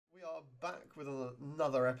are back with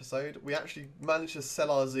another episode. We actually managed to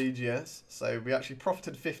sell our ZGS, so we actually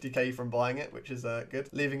profited 50k from buying it, which is good.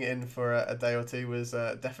 Leaving it in for a day or two was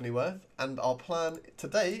definitely worth. And our plan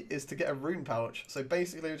today is to get a rune pouch. So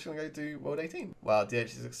basically we're just going to go do World 18. Wow, DH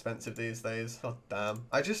is expensive these days. God damn.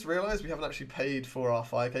 I just realised we haven't actually paid for our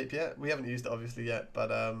fire cape yet. We haven't used it obviously yet, but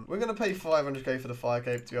we're going to pay 500k for the fire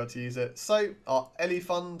cape to be able to use it. So our Ellie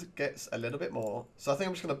fund gets a little bit more. So I think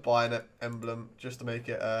I'm just going to buy an emblem just to make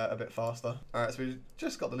it a bit faster. Alright, so we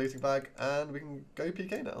just got the looting bag and we can go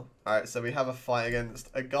PK now. Alright, so we have a fight against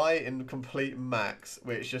a guy in complete max,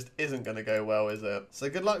 which just isn't going to go well, is it? So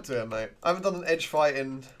good luck to him, mate. I haven't done an edge fight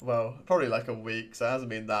in, well, probably like a week, so it hasn't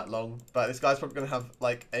been that long. But this guy's probably going to have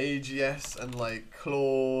like AGS and like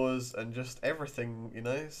claws and just everything, you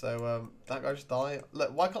know? So that guy just died.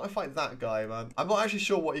 Look, why can't I fight that guy, man? I'm not actually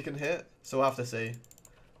sure what he can hit, so we'll have to see.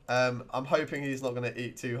 I'm hoping he's not going to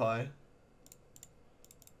eat too high.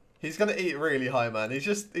 He's going to eat really high, man. He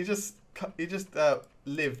just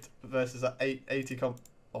lived versus an 80 comp.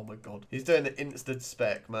 Oh my god. He's doing the instant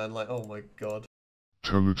spec, man. Like, oh my god.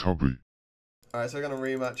 Teletubby. Alright, so we're going to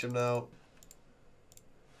rematch him now.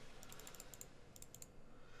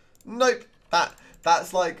 Nope.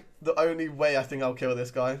 That's like the only way I think I'll kill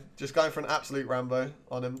this guy. Just going for an absolute Rambo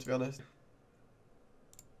on him, to be honest.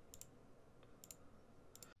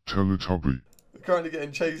 Teletubby. We're currently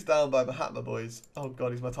getting chased down by Mahatma boys. Oh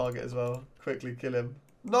god, he's my target as well. Quickly kill him.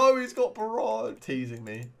 No, he's got barrage. Teasing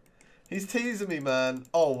me. He's teasing me, man.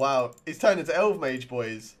 Oh wow, he's turned into Elf Mage,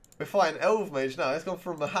 boys. We're fighting Elf Mage now. It's gone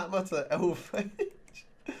from Mahatma to Elf Mage.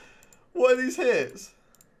 What are these hits?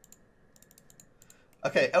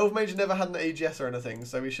 Okay, Elf Mage never had an AGS or anything,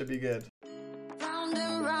 so we should be good. Round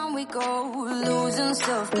and round we go, losing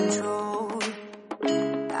self-control.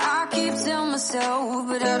 I keep telling myself,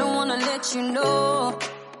 but I don't wanna let you know.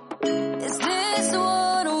 Is this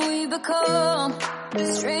what we become?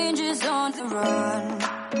 Strangers on the run,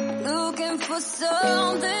 looking for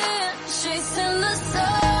something, chasing the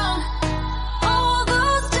sun. All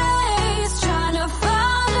those days, trying to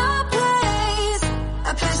find a place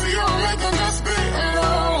where you'll make them just be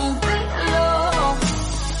alone.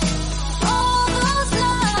 All those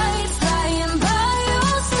nights, lying by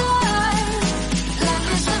your side, like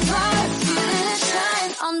it's the bright, feeling it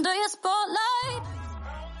shine under your spotlight.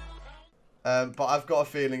 But I've got a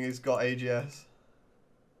feeling he's got AGS.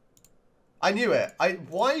 I knew it.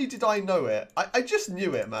 Why did I know it? I just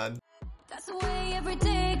knew it, man. That's the way every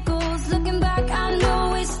day goes. Looking back, I know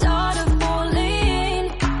we started falling.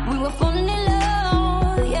 We were falling in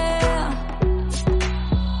love, yeah.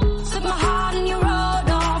 Took my heart and you rode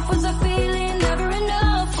off. Was I feeling never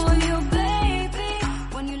enough for you, baby?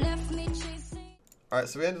 When you left me chasing. Alright,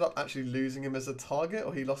 so we ended up actually losing him as a target,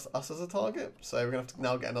 or he lost us as a target. So we're going to have to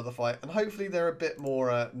now get another fight. And hopefully they're a bit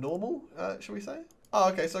more normal, shall we say? Oh,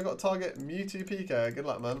 okay, so I got a target Mewtwo PK. Good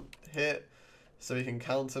luck, man. Hit, so he can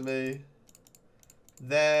counter me.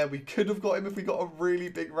 There, we could have got him if we got a really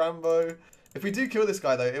big Rambo. If we do kill this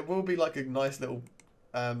guy, though, it will be like a nice little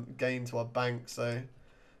gain to our bank. So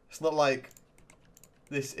it's not like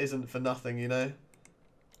this isn't for nothing, you know?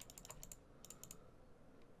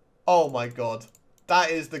 Oh my god.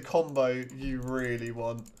 That is the combo you really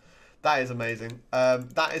want. That is amazing.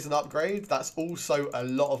 That is an upgrade. That's also a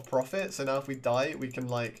lot of profit. So now if we die, we can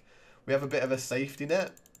like, we have a bit of a safety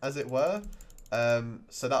net, as it were.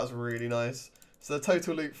 So that was really nice. So the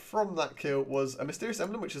total loot from that kill was a mysterious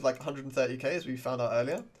emblem, which is like 130k, as we found out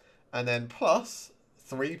earlier. And then plus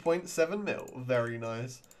 3.7 mil. Very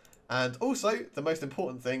nice. And also, the most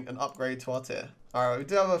important thing, an upgrade to our tier. Alright, we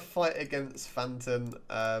do have a fight against Phantom.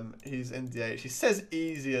 He's in DH. He says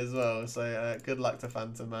easy as well, so good luck to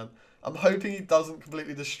Phantom, man. I'm hoping he doesn't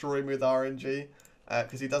completely destroy me with RNG,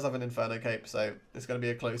 because he does have an Inferno Cape, so it's going to be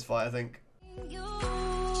a close fight, I think.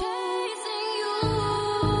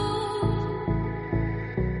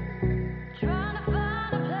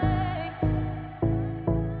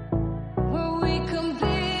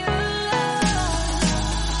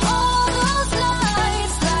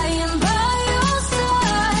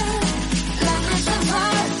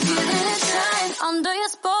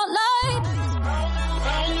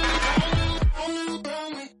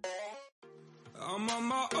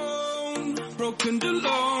 Broken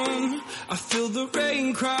alone, I feel the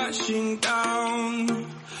rain crashing down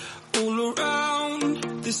all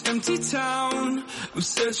around this empty town. I'm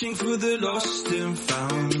searching for the lost and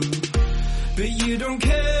found, but you don't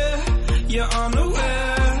care, you're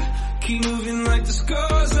unaware. Keep moving like the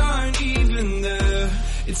scars aren't even there.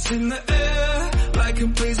 It's in the air like a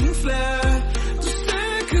blazing flare. Just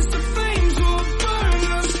stare 'cause the flames will burn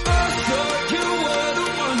us. I thought you were the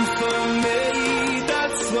one for me,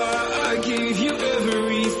 that's why I gave you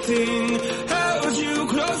everything, held you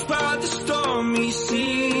close by the stormy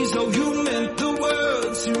seas. Oh, you meant the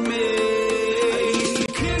world to me. I used to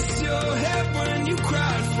kiss your head when you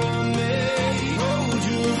cried for me, hold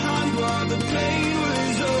your hand while the pain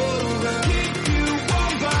was over, keep you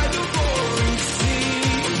warm by the roaring sea.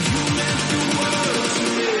 You meant the world to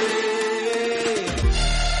me.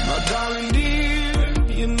 My darling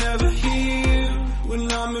dear, you're never here.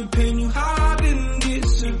 When I'm in pain, you hide and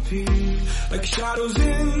disappear, like shadows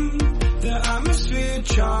in the atmosphere,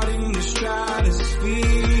 charting the stratosphere.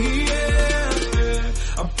 Yeah.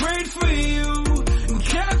 I prayed for you and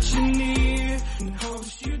kept you near in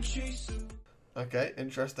hopes you'd chase them. Okay,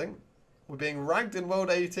 interesting. We're being ranked in World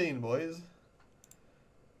 18, boys.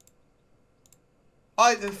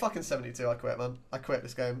 I did fucking 72. I quit, man. I quit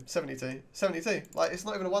this game. 72. 72. Like, it's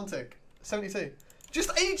not even a one tick. 72. Just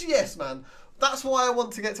AGS, man. That's why I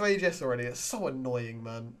want to get to AGS already. It's so annoying,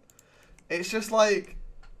 man. It's just like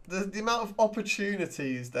the amount of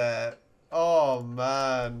opportunities there. Oh,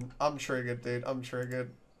 man. I'm triggered, dude. I'm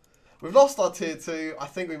triggered. We've lost our tier 2. I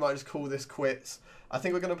think we might just call this quits. I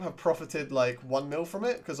think we're going to have profited like 1 mil from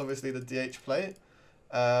it because obviously the DH plate.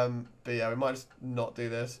 But yeah, we might just not do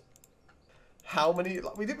this. How many?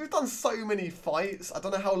 Like, we've done so many fights. I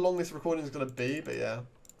don't know how long this recording is going to be, but yeah.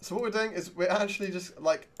 So what we're doing is we're actually just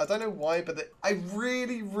like, I don't know why, but I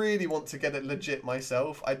really, really want to get it legit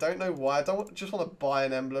myself. I don't know why. I don't just want to buy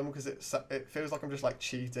an emblem because it feels like I'm just like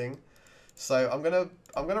cheating. So I'm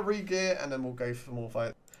gonna re-gear and then we'll go for more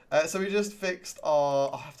fights. So we just fixed our.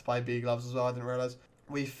 I have to buy B gloves as well. I didn't realize.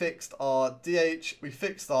 We fixed our DH. We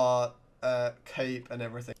fixed our cape and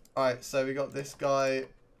everything. All right. So we got this guy.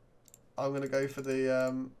 I'm gonna go for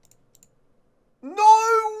the. No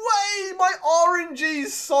way! My RNG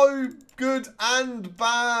is so good and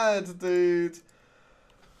bad, dude.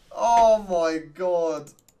 Oh my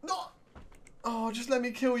god. No. Oh, just let me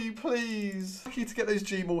kill you, please. Lucky to get those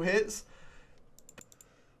Gmaul hits.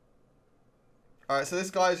 Alright, so this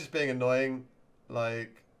guy is just being annoying.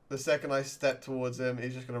 Like, the second I step towards him,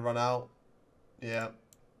 he's just going to run out. Yeah.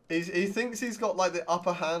 He thinks he's got, like, the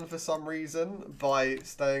upper hand for some reason by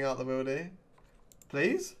staying out the wildy.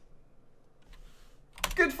 Please?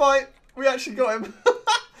 Good fight. We actually got him.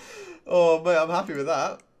 Oh, mate, I'm happy with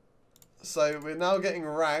that. So, we're now getting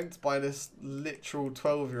ragged by this literal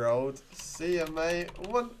 12-year-old. See ya, mate.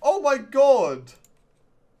 Oh, my God.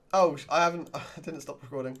 Oh, I didn't stop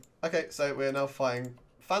recording. Okay, so we're now fighting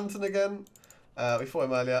Phantom again. We fought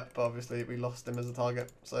him earlier, but obviously we lost him as a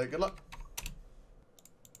target. So, good luck.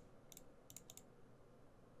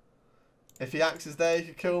 If he axes there, he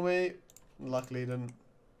could kill me. Luckily, he didn't.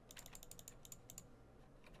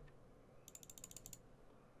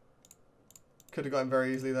 Could have got him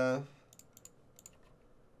very easily there.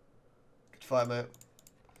 Good fight, mate.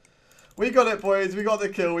 We got it, boys. We got the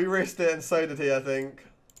kill. We risked it, and so did he, I think.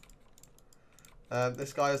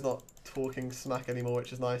 This guy is not talking smack anymore,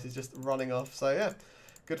 which is nice. He's just running off. So, yeah.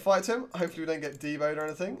 Good fight to him. Hopefully, we don't get deboed or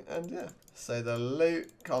anything. And, yeah. So, the loot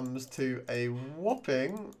comes to a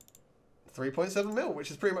whopping 3.7 mil, which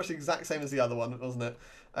is pretty much the exact same as the other one, wasn't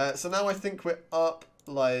it? So, now I think we're up,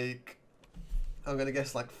 like... I'm going to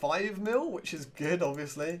guess like 5 mil, which is good,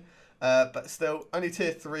 obviously. But still, only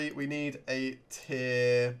tier 3. We need a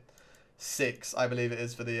tier 6, I believe it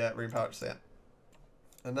is, for the rune pouch. So, yeah.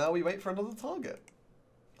 And now we wait for another target.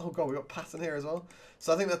 Oh, God, we got Patton here as well.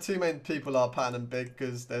 So, I think the two main people are Patton and Big,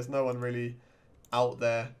 because there's no one really out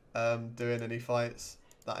there doing any fights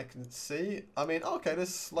that I can see. I mean, okay,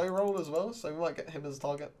 there's Slow Roll as well, so we might get him as a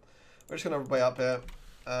target. We're just going to wait up here.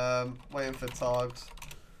 Waiting for targets.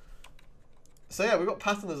 So yeah, we've got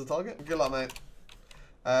Patton as a target. Good luck, mate.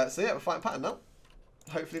 So yeah, we're fighting Patton now.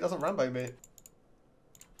 Hopefully he doesn't Rambo me.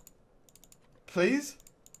 Please?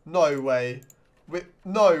 No way.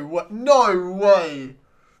 No way.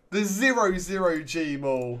 The 0-0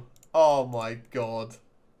 Gmaul. Oh my god.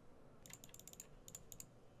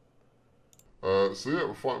 So yeah,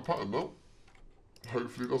 we're fighting Patton now.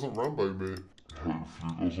 Hopefully he doesn't Rambo me.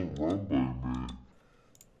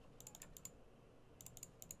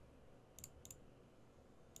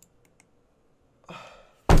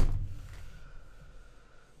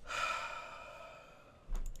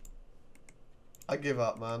 I give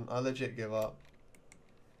up, man. I legit give up.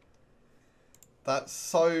 That's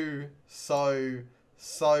so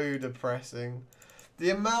depressing. The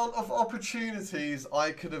amount of opportunities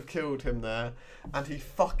I could have killed him there, and he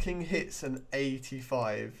fucking hits an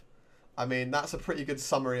 85. I mean, that's a pretty good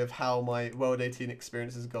summary of how my World 18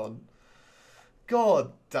 experience has gone.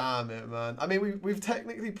 God damn it, man. I mean, we've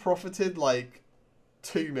technically profited like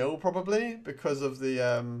 2 mil probably because of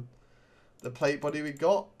the plate body we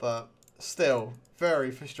got, but Still,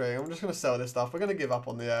 very frustrating. I'm just going to sell this stuff. We're going to give up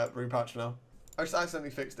on the rune pouch now. I just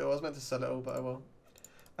accidentally fixed it. I was meant to sell it all, but I will.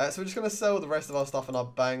 So we're just going to sell the rest of our stuff in our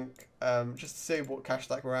bank, just to see what cash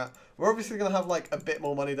stack we're at. We're obviously going to have like a bit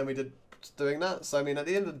more money than we did doing that. So I mean, at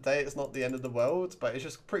the end of the day, it's not the end of the world, but it's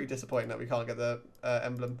just pretty disappointing that we can't get the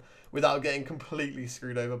emblem without getting completely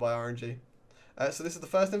screwed over by RNG. So this is the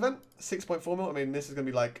first event, 6.4 mil. I mean, this is going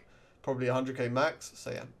to be like probably 100k max.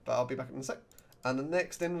 So yeah, but I'll be back in a sec. And the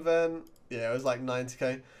next event, yeah, it was like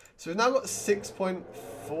 90k. So we've now got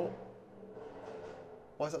 6.4.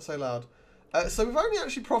 Why is that so loud? So we've only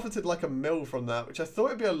actually profited like $1 mil from that, which I thought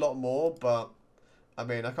it'd be a lot more, but I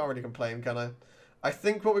mean, I can't really complain, can I? I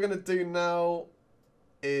think what we're going to do now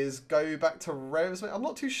is go back to revs. I'm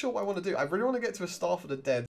not too sure what I want to do. I really want to get to a Staff of the Dead.